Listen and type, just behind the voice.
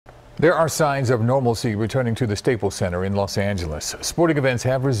There are signs of normalcy returning to the Staples Center in Los Angeles. Sporting events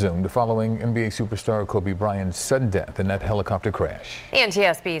have resumed following NBA superstar Kobe Bryant's sudden death in that helicopter crash.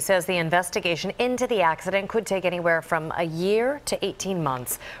 NTSB says the investigation into the accident could take anywhere from a year to 18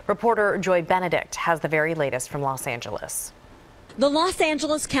 months. Reporter Joy Benedit has the very latest from Los Angeles. The Los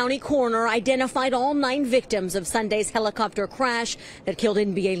Angeles County coroner identified all 9 victims of Sunday's helicopter crash that killed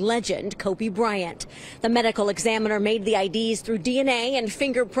NBA legend Kobe Bryant. The medical examiner made the IDs through DNA and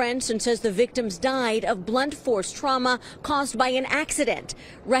fingerprints and says the victims died of blunt force trauma caused by an accident.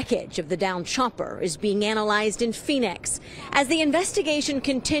 Wreckage of the downed chopper is being analyzed in Phoenix. As the investigation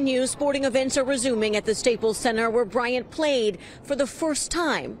continues, sporting events are resuming at the Staples Center where Bryant played for the first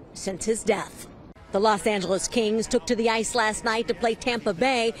time since his death. The Los Angeles Kings took to the ice last night to play Tampa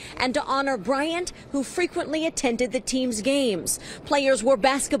Bay and to honor Bryant, who frequently attended the team's games. Players wore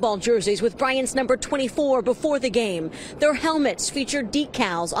basketball jerseys with Bryant's number 24 before the game. Their helmets featured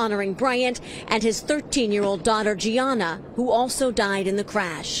decals honoring Bryant and his 13-year-old daughter Gianna, who also died in the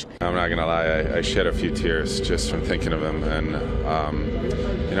crash. I'm not going to lie, I shed a few tears just from thinking of him. And,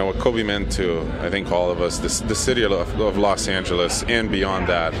 you know, what Kobe meant to, I think, all of us, the city of Los Angeles and beyond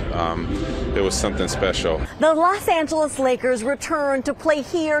that, it was something special. The Los Angeles Lakers return to play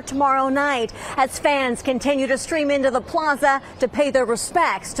here tomorrow night as fans continue to stream into the plaza to pay their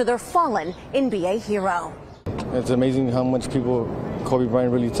respects to their fallen NBA hero. It's amazing how much people Kobe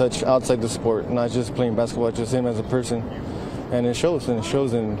Bryant really touched outside the sport, not just playing basketball, just him as a person. And it shows,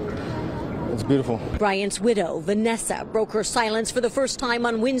 and it's beautiful. Bryant's widow, Vanessa, broke her silence for the first time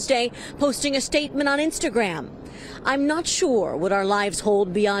on Wednesday, posting a statement on Instagram. "I'm not sure what our lives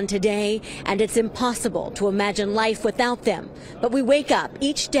hold beyond today, and it's impossible to imagine life without them. But we wake up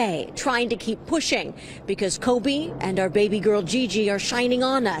each day trying to keep pushing because Kobe and our baby girl Gigi are shining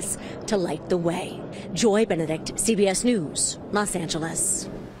on us to light the way." Joy Benedit, CBS News, Los Angeles.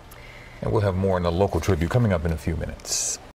 And we'll have more in the local tribute coming up in a few minutes.